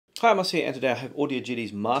Hi, I'm Marcia, and today I have Audio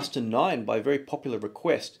GD's Master 9 by very popular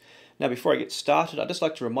request. Now, before I get started, I'd just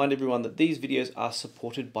like to remind everyone that these videos are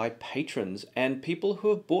supported by patrons and people who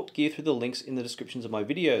have bought gear through the links in the descriptions of my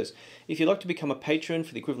videos. If you'd like to become a patron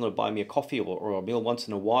for the equivalent of buying me a coffee or a meal once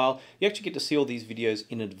in a while, you actually get to see all these videos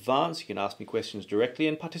in advance. You can ask me questions directly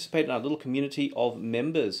and participate in our little community of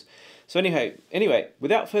members. So anyway,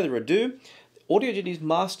 without further ado, Audio GD's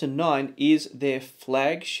Master 9 is their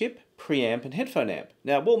flagship preamp and headphone amp.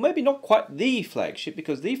 Now, well, maybe not quite the flagship,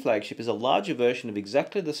 because the flagship is a larger version of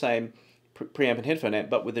exactly the same preamp and headphone amp,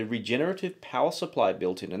 but with a regenerative power supply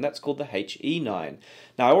built in, and that's called the HE9.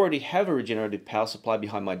 Now, I already have a regenerative power supply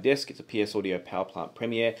behind my desk. It's a PS Audio Power Plant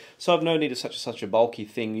Premier, so I've no need of such a bulky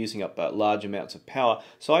thing using up large amounts of power,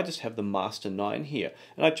 so I just have the Master 9 here.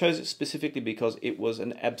 And I chose it specifically because it was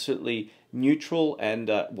an absolutely neutral and,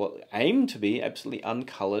 aimed to be absolutely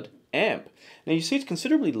uncolored amp. Now you see it's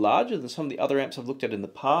considerably larger than some of the other amps I've looked at in the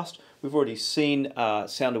past. We've already seen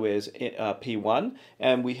Soundaware's P1,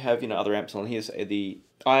 and we have other amps on here, so the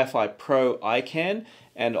IFI Pro iCan,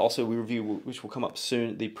 and also we review, which will come up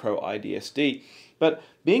soon, the Pro IDSD. But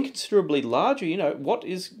being considerably larger,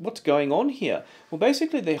 what's going on here? Well,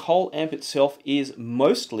 basically the whole amp itself is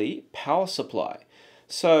mostly power supply.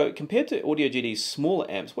 So compared to Audio GD's smaller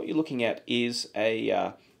amps, what you're looking at is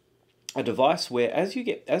a device where as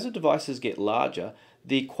the devices get larger,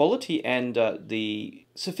 the quality and the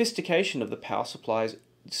sophistication of the power supplies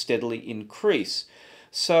steadily increase.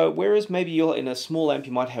 So whereas maybe you're in a small amp,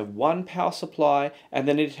 you might have one power supply, and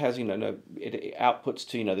then it has it outputs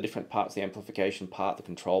to the different parts, the amplification part, the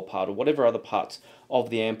control part, or whatever other parts of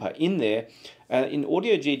the amp are in there. In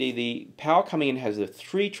Audio GD, the power coming in has the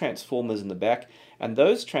 3 transformers in the back, and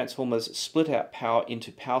those transformers split out power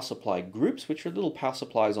into power supply groups, which are little power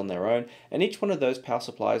supplies on their own, and each one of those power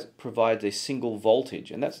supplies provides a single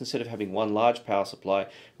voltage, and that's instead of having one large power supply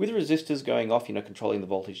with resistors going off, controlling the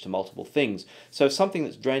voltage to multiple things. So something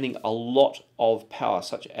that's draining a lot of power,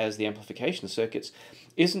 such as the amplification circuits,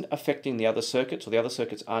 isn't affecting the other circuits, or the other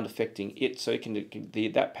circuits aren't affecting it, so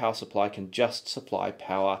that power supply can just supply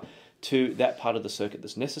power to that part of the circuit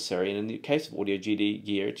that's necessary. And in the case of Audio GD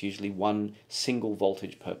gear, it's usually one single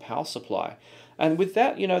voltage per power supply. And with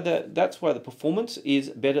that, that's why the performance is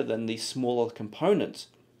better than the smaller components.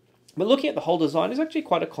 But looking at the whole design, is actually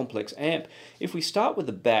quite a complex amp. If we start with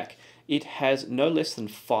the back, it has no less than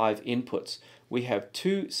 5 inputs. We have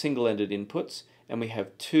 2 single-ended inputs, and we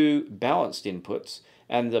have 2 balanced inputs.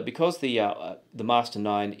 And because the Master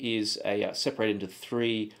 9 is separated into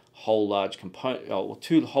 3 whole large component, or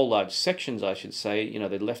 2 whole large sections, I should say,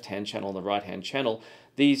 the left-hand channel and the right-hand channel,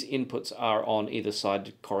 these inputs are on either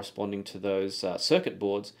side corresponding to those circuit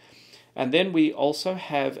boards. And then we also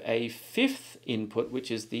have a 5th input,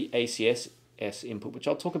 which is the ACS input, which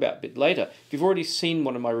I'll talk about a bit later. If you've already seen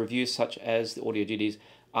one of my reviews, such as the Audio GD's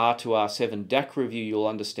R2R7 DAC review, you'll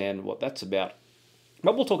understand what that's about.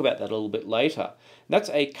 But we'll talk about that a little bit later. That's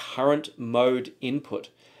a current mode input.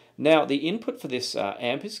 Now, the input for this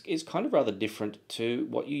amp is kind of rather different to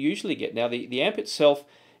what you usually get. Now, the amp itself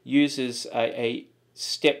uses a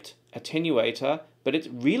stepped attenuator, but it's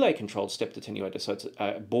relay-controlled stepped attenuator. So it's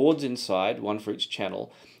boards inside, one for each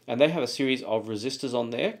channel, and they have a series of resistors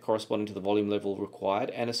on there corresponding to the volume level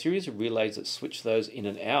required, and a series of relays that switch those in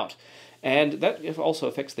and out. And that also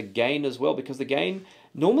affects the gain as well, because the gain,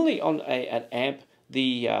 normally on an amp,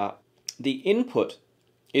 the input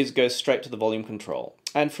goes straight to the volume control,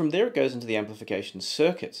 and from there it goes into the amplification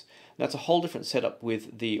circuits. That's a whole different setup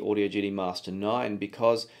with the Audio GD Master 9,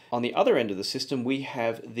 because on the other end of the system we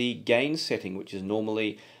have the gain setting, which is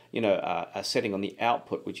normally a setting on the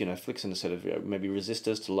output, which flicks in a set of maybe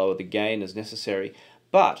resistors to lower the gain as necessary.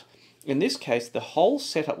 But in this case, the whole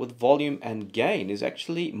setup with volume and gain is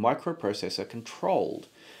actually microprocessor controlled,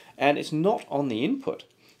 and it's not on the input.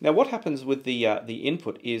 Now, what happens with the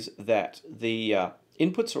input is that the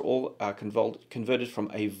inputs are all converted from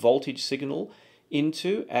a voltage signal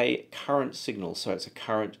into a current signal, so it's a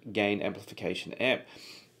current gain amplification amp.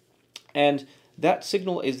 And that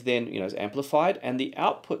signal is then is amplified, and the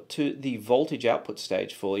output to the voltage output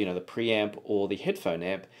stage for the preamp or the headphone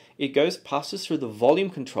amp, it passes through the volume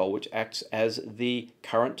control, which acts as the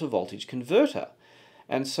current to voltage converter.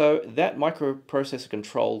 And so that microprocessor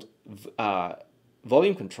controlled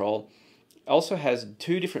volume control also has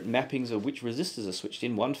 2 different mappings of which resistors are switched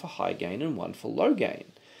in, one for high gain and one for low gain.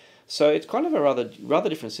 So it's kind of a rather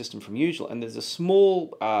different system from usual. And there's a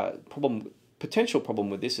small potential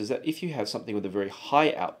problem with this, is that if you have something with a very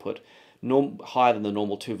high output, higher than the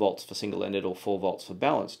normal 2 volts for single-ended or 4 volts for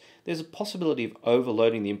balanced, there's a possibility of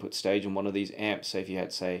overloading the input stage in one of these amps. So if you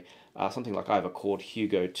had, say, something like I have a chord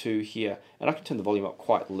Hugo 2 here, and I can turn the volume up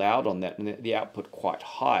quite loud on that and the output quite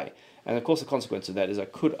high. And of course the consequence of that is I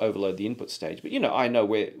could overload the input stage, but I know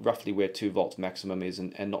roughly where 2 volts maximum is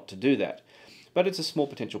and not to do that. But it's a small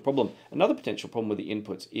potential problem. Another potential problem with the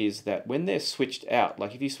inputs is that when they're switched out,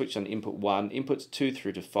 like if you switch on input 1, inputs 2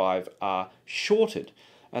 through to 5 are shorted.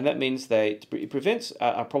 And that means it prevents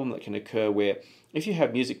a problem that can occur where if you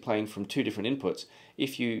have music playing from 2 different inputs,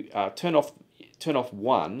 if you turn off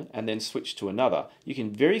one and then switch to another, you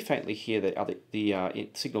can very faintly hear the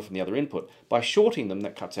signal from the other input. By shorting them,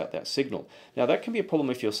 that cuts out that signal. Now that can be a problem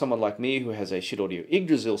if you're someone like me who has a Shit Audio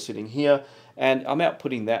Yggdrasil sitting here, and I'm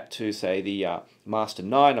outputting that to, say, the Master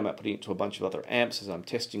 9, I'm outputting it to a bunch of other amps as I'm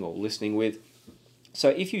testing or listening with. So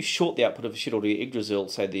if you short the output of a Shit Audio Yggdrasil,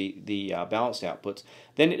 say the balanced outputs,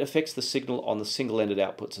 then it affects the signal on the single-ended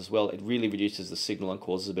outputs as well. It really reduces the signal and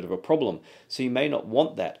causes a bit of a problem. So you may not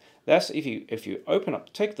want that. That's if you open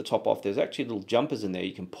up, take the top off, there's actually little jumpers in there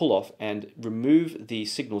you can pull off and remove the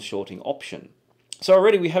signal shorting option. So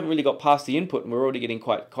already we haven't really got past the input and we're already getting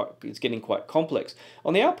it's getting quite complex.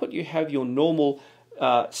 On the output you have your normal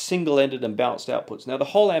single-ended and balanced outputs. Now the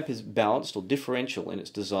whole amp is balanced or differential in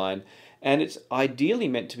its design, and it's ideally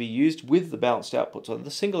meant to be used with the balanced output. So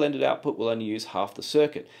the single-ended output will only use half the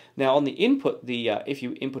circuit. Now on the input, if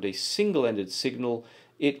you input a single-ended signal,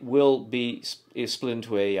 it will be split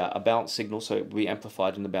into a balanced signal, so it will be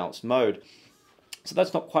amplified in the balanced mode. So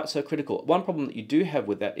that's not quite so critical. One problem that you do have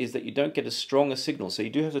with that is that you don't get as strong a signal, so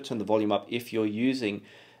you do have to turn the volume up if you're using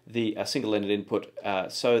the single-ended input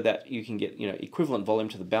so that you can get equivalent volume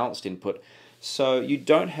to the balanced input. So you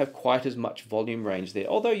don't have quite as much volume range there.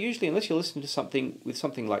 Although usually, unless you're listening to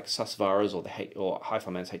something like Susvara's or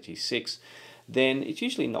Hi-Fi-Man's HE6, then it's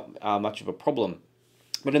usually not much of a problem.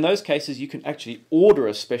 But in those cases, you can actually order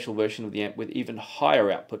a special version of the amp with even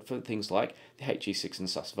higher output for things like the HE6 and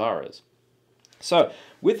Susvara's. So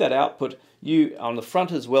with that output, you on the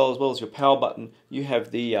front as well as your power button, you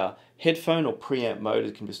have the headphone or preamp mode.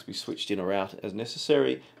 It can just be switched in or out as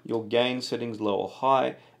necessary. Your gain settings, low or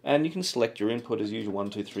high, and you can select your input as usual,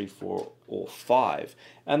 1, 2, 3, 4, or 5.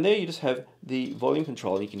 And there you just have the volume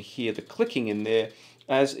control, and you can hear the clicking in there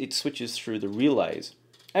as it switches through the relays.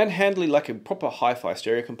 And handily, like a proper hi-fi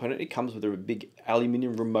stereo component, it comes with a big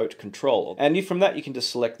aluminium remote control. And from that you can just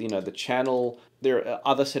select the channel. There are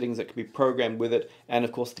other settings that can be programmed with it, and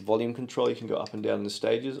of course the volume control, you can go up and down in the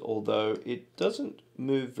stages, although it doesn't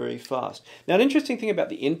move very fast. Now an interesting thing about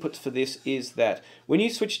the inputs for this is that when you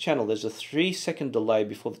switch channel, there's a 3-second delay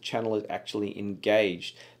before the channel is actually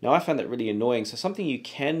engaged. Now I found that really annoying, so something you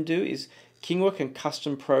can do is Kingwork can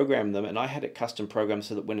custom program them, and I had it custom programmed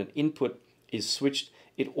so that when an input is switched,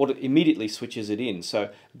 it immediately switches it in.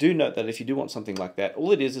 So do note that if you do want something like that,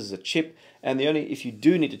 all it is a chip, and if you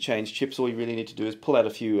do need to change chips, all you really need to do is pull out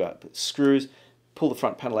a few screws, pull the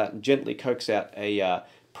front panel out and gently coax out a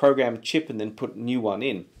programmed chip and then put a new one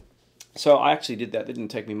in. So I actually did that. It didn't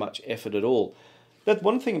take me much effort at all. But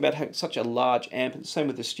one thing about having such a large amp, and the same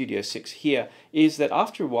with the Studio 6 here, is that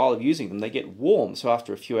after a while of using them, they get warm. So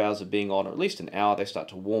after a few hours of being on, or at least an hour, they start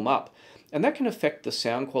to warm up. And that can affect the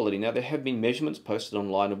sound quality. Now, there have been measurements posted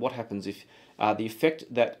online of what happens if the effect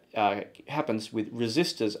that happens with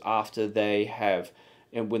resistors after they have,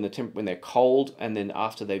 when they're cold, and then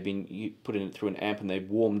after they've been put in through an amp and they've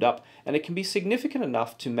warmed up, and it can be significant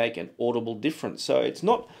enough to make an audible difference. So it's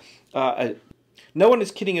not no one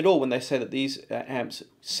is kidding at all when they say that these amps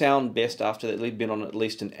sound best after they've been on at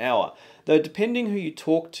least an hour. Though depending who you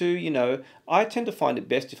talk to, I tend to find it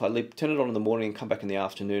best if I turn it on in the morning and come back in the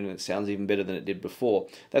afternoon and it sounds even better than it did before.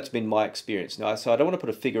 That's been my experience. Now, so I don't want to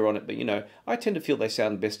put a figure on it, but I tend to feel they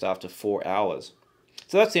sound best after 4 hours.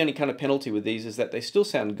 So that's the only kind of penalty with these, is that they still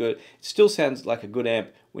sound good. It still sounds like a good amp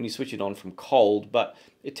when you switch it on from cold, but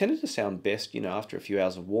it tended to sound best, after a few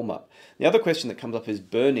hours of warm-up. The other question that comes up is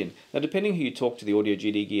burn-in. Now, depending who you talk to, the Audio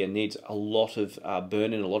GD gear needs a lot of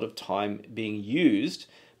burn-in, a lot of time being used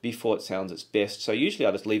before it sounds its best. So usually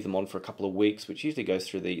I just leave them on for a couple of weeks, which usually goes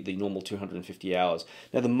through the normal 250 hours.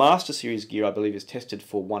 Now, the Master Series gear, I believe, is tested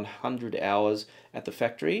for 100 hours at the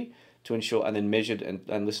factory to ensure, and then measured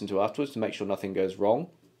and listened to afterwards to make sure nothing goes wrong.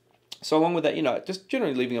 So along with that, just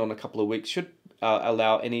generally leaving it on a couple of weeks should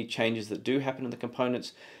allow any changes that do happen in the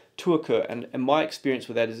components to occur. And my experience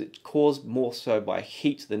with that is it's caused more so by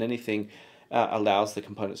heat than anything allows the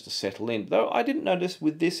components to settle in. Though I didn't notice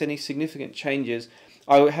with this any significant changes.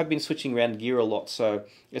 I have been switching around gear a lot, so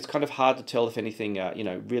it's kind of hard to tell if anything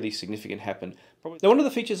really significant happened. Now, one of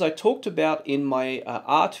the features I talked about in my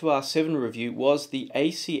R2R7 review was the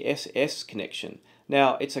ACSS connection.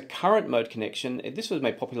 Now, it's a current mode connection. This was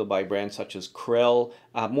made popular by brands such as Krell,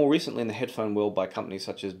 more recently in the headphone world by companies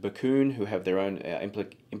such as Bakun, who have their own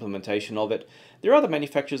implementation of it. There are other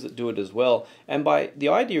manufacturers that do it as well, and the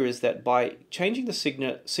idea is that by changing the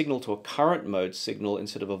signal to a current mode signal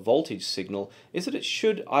instead of a voltage signal, is that it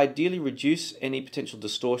should ideally reduce any potential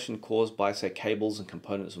distortion caused by, say, cables and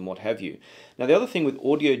components and what have you. Now, the other thing with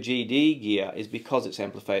audio GD gear is because it's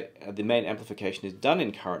the main amplification is done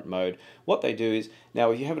in current mode. What they do is, now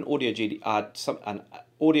if you have an audio GD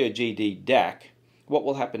DAC, what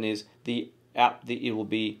will happen is the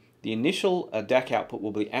initial DAC output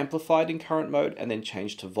will be amplified in current mode and then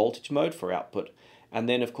changed to voltage mode for output. And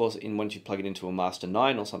then, of course, once you plug it into a Master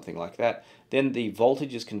 9 or something like that, then the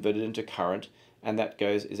voltage is converted into current, and that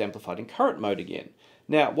is amplified in current mode again.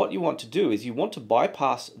 Now, what you want to do is you want to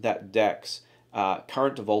bypass that DAC's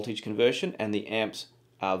current to voltage conversion and the amp's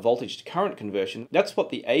voltage to current conversion. That's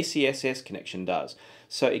what the ACSS connection does.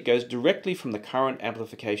 So it goes directly from the current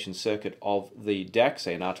amplification circuit of the DAC,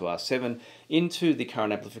 say an R2R7, into the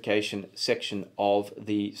current amplification section of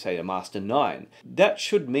the, say, a Master 9. That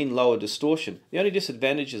should mean lower distortion. The only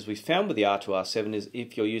disadvantages we found with the R2R7 is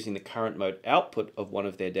if you're using the current mode output of one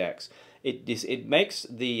of their DACs. It makes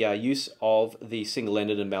the use of the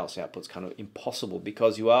single-ended and balanced outputs kind of impossible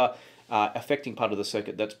because you are affecting part of the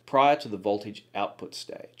circuit that's prior to the voltage output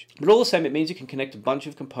stage. But all the same, it means you can connect a bunch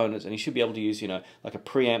of components, and you should be able to use, like a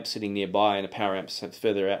preamp sitting nearby and a power amp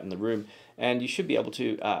further out in the room, and you should be able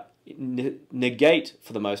to negate,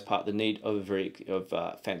 for the most part, the need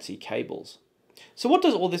of fancy cables. So what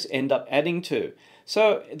does all this end up adding to?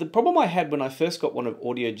 So the problem I had when I first got one of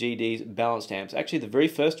Audio GD's balanced amps, actually the very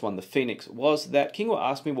first one, the Phoenix, was that Kingwa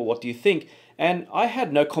asked me, well, what do you think? And I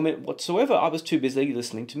had no comment whatsoever. I was too busy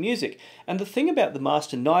listening to music. And the thing about the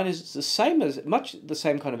Master 9 is it's much the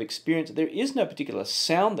same kind of experience. There is no particular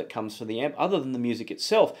sound that comes from the amp other than the music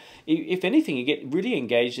itself. If anything, you get really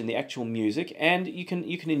engaged in the actual music and you can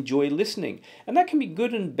enjoy listening. And that can be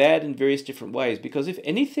good and bad in various different ways, because if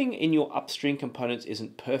anything in your upstream components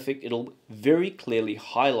isn't perfect, it'll very clearly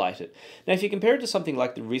highlight it. Now, if you compare it to something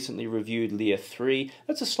like the recently reviewed Lear 3,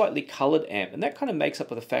 that's a slightly colored amp, and that kind of makes up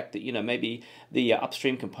for the fact that, maybe the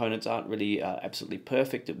upstream components aren't really absolutely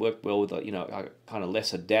perfect. It worked well with a kind of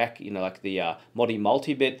lesser DAC, like the Modi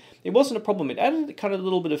multi-bit. It wasn't a problem. It added kind of a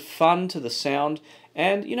little bit of fun to the sound,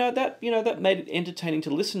 and that made it entertaining to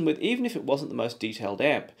listen with, even if it wasn't the most detailed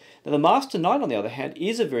amp. Now, the Master 9, on the other hand,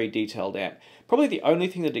 is a very detailed amp. Probably the only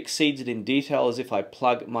thing that exceeds it in detail is if I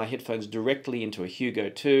plug my headphones directly into a Hugo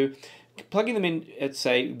 2. Plugging them in, let's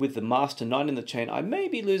say, with the Master 9 in the chain, I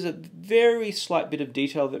maybe lose a very slight bit of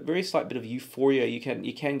detail, that very slight bit of euphoria you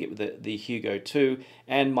can get with the Hugo 2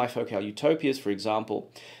 and my Focal Utopias, for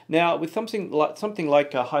example. Now, with something like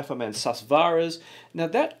Hi-Fi Man Susvaras, now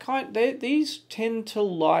these tend to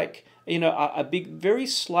like a big, very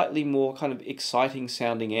slightly more kind of exciting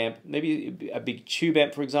sounding amp, maybe a big tube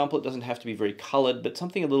amp, for example. It doesn't have to be very colored, but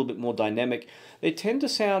something a little bit more dynamic. They tend to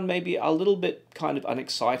sound maybe a little bit kind of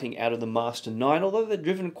unexciting out of the Master 9, although they're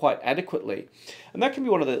driven quite adequately. And that can be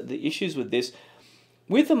one of the issues with this.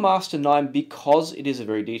 With the Master 9, because it is a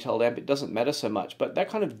very detailed amp, it doesn't matter so much, but that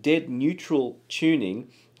kind of dead neutral tuning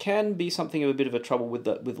can be something of a bit of a trouble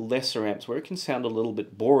with lesser amps, where it can sound a little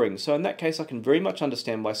bit boring. So in that case, I can very much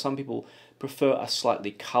understand why some people prefer a slightly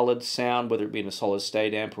colored sound, whether it be in a solid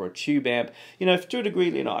state amp or a tube amp. To a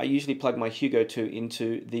degree, I usually plug my Hugo 2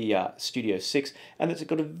 into the Studio 6, and it's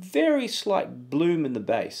got a very slight bloom in the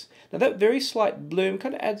bass. Now that very slight bloom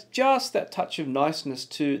kind of adds just that touch of niceness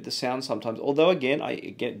to the sound sometimes, although again,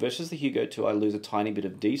 versus the Hugo 2, I lose a tiny bit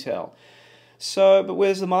of detail. So, but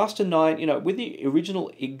whereas the Master 9, with the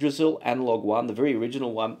original Yggdrasil analog one, the very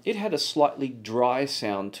original one, it had a slightly dry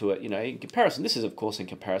sound to it, in comparison. This is, of course, in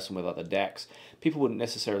comparison with other DACs. People wouldn't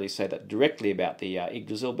necessarily say that directly about the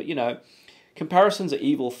Yggdrasil, but, comparisons are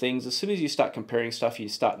evil things. As soon as you start comparing stuff, you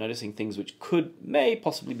start noticing things which may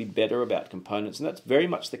possibly be better about components, and that's very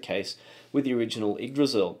much the case with the original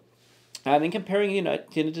Yggdrasil. And then comparing,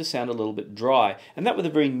 it tended to sound a little bit dry. And that with a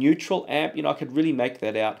very neutral amp, I could really make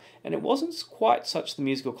that out. And it wasn't quite such the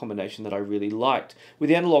musical combination that I really liked. With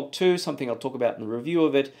the Analog 2, something I'll talk about in the review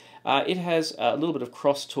of it, it has a little bit of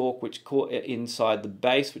crosstalk inside the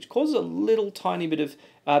bass, which causes a little tiny bit of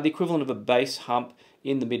the equivalent of a bass hump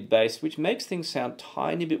in the mid bass, which makes things sound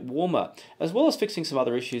tiny bit warmer, as well as fixing some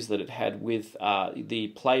other issues that it had with the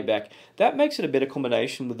playback. That makes it a better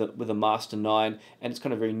combination with the Master 9, and it's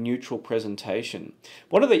kind of very neutral presentation.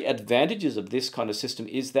 One of the advantages of this kind of system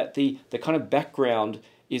is that the kind of background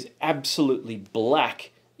is absolutely black,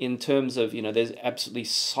 in terms of, there's absolutely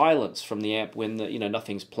silence from the amp when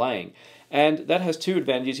nothing's playing. And that has two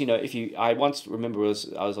advantages. You know, I once remember I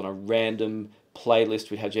was on a random playlist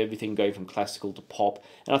which had everything going from classical to pop,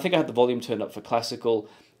 and I think I had the volume turned up for classical.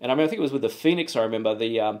 And I think it was with the Phoenix. I remember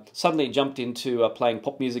suddenly it jumped into playing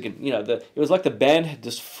pop music, and it was like the band had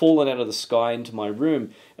just fallen out of the sky into my room.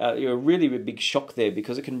 Really a big shock there,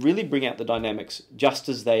 because it can really bring out the dynamics just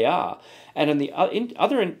as they are. And then the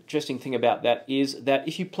other interesting thing about that is that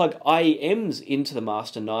if you plug IEMs into the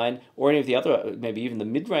Master 9 or any of the other, maybe even the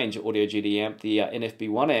mid-range Audio GD amp, the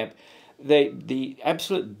NFB1 amp, the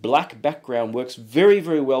absolute black background works very,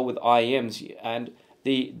 very well with IEMs, and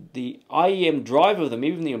the IEM drive of them,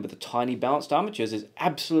 even with the tiny balanced armatures, is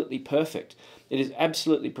absolutely perfect. It is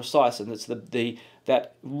absolutely precise, and it's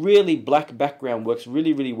that really black background works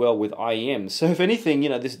really, really well with IEMs. So if anything,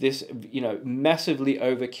 this massively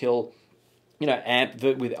overkill amp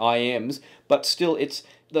with IEMs, but still it's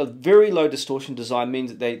the very low distortion design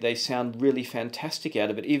means that they sound really fantastic out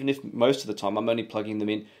of it, even if most of the time I'm only plugging them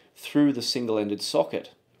in through the single-ended socket.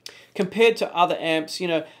 Compared to other amps,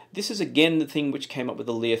 this is again the thing which came up with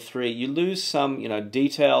the Lear 3. You lose some,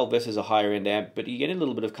 detail versus a higher end amp, but you get a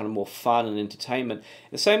little bit of kind of more fun and entertainment.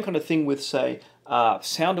 The same kind of thing with, say,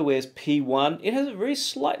 SoundAware's P1. It has a very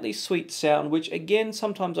slightly sweet sound, which again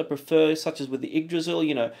sometimes I prefer, such as with the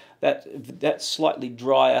Yggdrasil. That slightly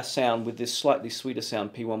drier sound with this slightly sweeter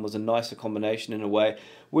sound. P1 was a nicer combination in a way.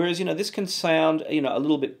 Whereas this can sound a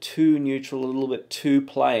little bit too neutral, a little bit too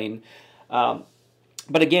plain.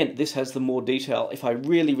 But again, this has the more detail. If I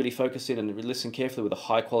really, really focus in and listen carefully with a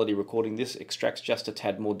high quality recording, this extracts just a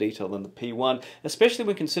tad more detail than the P1, especially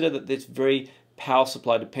when consider that it's very power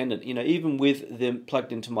supply dependent. Even with them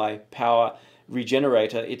plugged into my power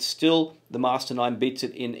regenerator, it's still, the Master 9 beats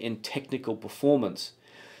it in technical performance.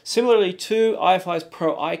 Similarly to IFI's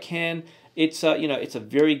Pro iCan, it's a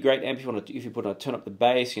very great amp. If you turn up the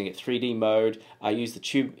bass, you can get 3D mode. Use the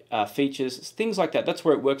tube features, things like that. That's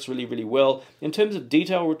where it works really, really well. In terms of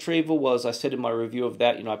detail retrieval, well, as I said in my review of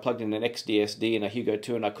that, I plugged in an XDSD and a Hugo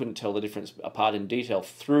 2, and I couldn't tell the difference apart in detail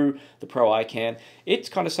through the Pro iCan. It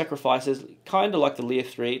kind of sacrifices, kind of like the Lear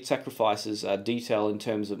 3, it sacrifices detail in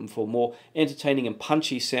terms of for more entertaining and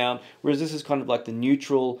punchy sound, whereas this is kind of like the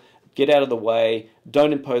neutral, get out of the way,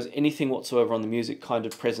 don't impose anything whatsoever on the music kind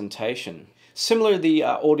of presentation. Similar to the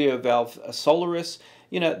Audio Valve Solaris,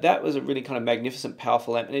 that was a really kind of magnificent,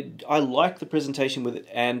 powerful amp, and I like the presentation with it,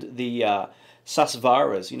 and the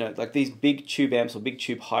Susvaras, like these big tube amps or big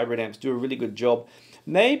tube hybrid amps do a really good job.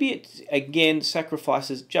 Maybe it, again,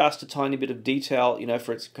 sacrifices just a tiny bit of detail,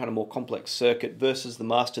 for its kind of more complex circuit versus the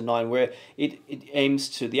Master 9, where it aims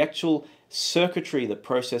to the actual circuitry that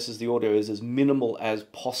processes the audio is as minimal as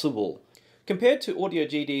possible. Compared to Audio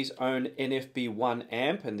GD's own NFB1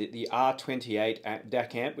 amp and the R28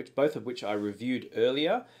 DAC amp, both of which I reviewed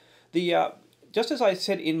earlier, just as I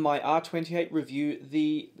said in my R28 review,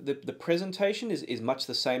 the presentation is much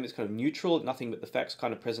the same. It's kind of neutral, nothing but the facts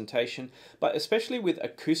kind of presentation. But especially with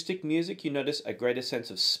acoustic music, you notice a greater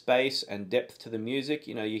sense of space and depth to the music.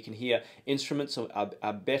 You can hear instruments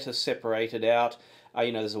are better separated out.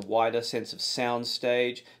 There's a wider sense of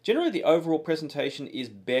soundstage. Generally, the overall presentation is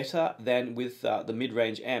better than with the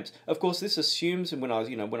mid-range amps. Of course, this assumes, and when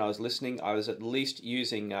I was listening, I was at least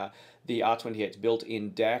using the R28's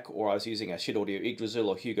built-in DAC, or I was using a Shit Audio Yggdrasil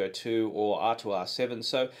or Hugo 2 or R2R7.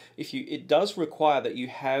 So it does require that you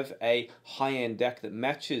have a high-end DAC that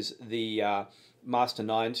matches the Master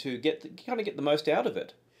 9 to kind of get the most out of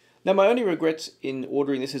it. Now, my only regrets in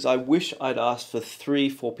ordering this is I wish I'd asked for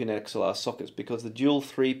 3 4-pin XLR sockets, because the dual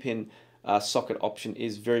 3-pin socket option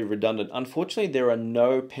is very redundant. Unfortunately, there are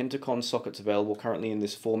no Pentacon sockets available currently in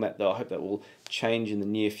this format, though I hope that will change in the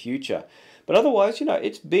near future. But otherwise,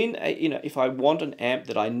 it's been if I want an amp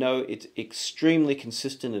that I know it's extremely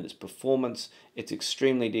consistent in its performance, it's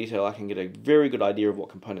extremely detailed, I can get a very good idea of what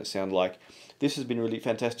components sound like. This has been really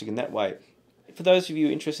fantastic in that way. For those of you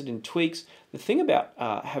interested in tweaks, the thing about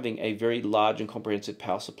having a very large and comprehensive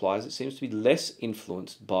power supply is it seems to be less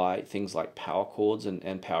influenced by things like power cords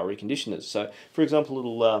and power reconditioners. So, for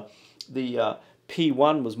example, the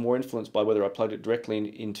P1 was more influenced by whether I plugged it directly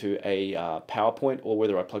into a power point or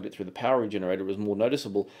whether I plugged it through the power regenerator. It was more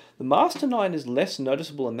noticeable. The Master 9 is less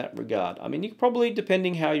noticeable in that regard. I mean, you probably,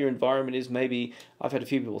 depending how your environment is, maybe I've had a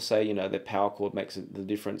few people say, their power cord makes the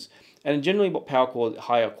difference. And generally what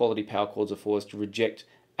higher quality power cords are for is to reject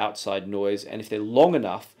outside noise, and if they're long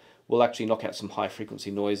enough, will actually knock out some high frequency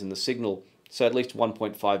noise in the signal. So at least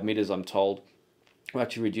 1.5 meters, I'm told, will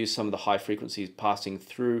actually reduce some of the high frequencies passing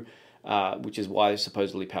through which is why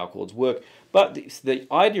supposedly power cords work. But the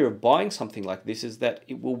idea of buying something like this is that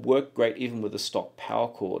it will work great even with a stock power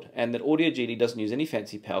cord, and that Audio GD doesn't use any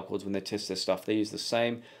fancy power cords when they test their stuff. They use the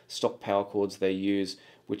same stock power cords they use,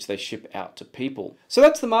 which they ship out to people. So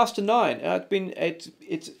that's the Master 9.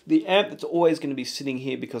 It's the amp that's always going to be sitting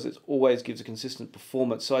here because it always gives a consistent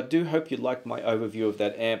performance. So I do hope you liked my overview of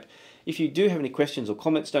that amp. If you do have any questions or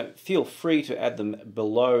comments, don't feel free to add them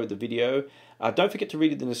below the video. Don't forget to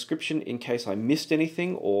read the description in case I missed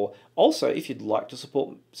anything, or also if you'd like to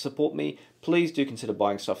support me, please do consider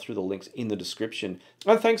buying stuff through the links in the description.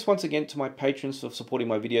 And thanks once again to my patrons for supporting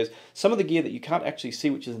my videos. Some of the gear that you can't actually see,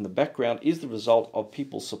 which is in the background, is the result of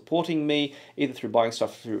people supporting me, either through buying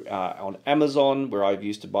stuff through on Amazon, where I've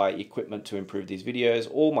used to buy equipment to improve these videos,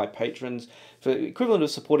 or my patrons. For the equivalent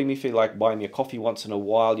of supporting me, for like buying me a coffee once in a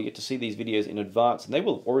while, you get to see these videos in advance, and they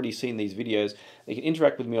will have already seen these videos. They can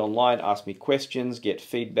interact with me online, ask me questions, get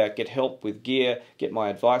feedback, get help with gear, get my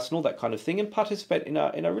advice and all that kind of thing, and participate in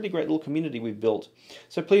a really great little community we've built.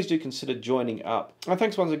 So please do consider joining up. And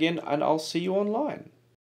thanks once again, and I'll see you online.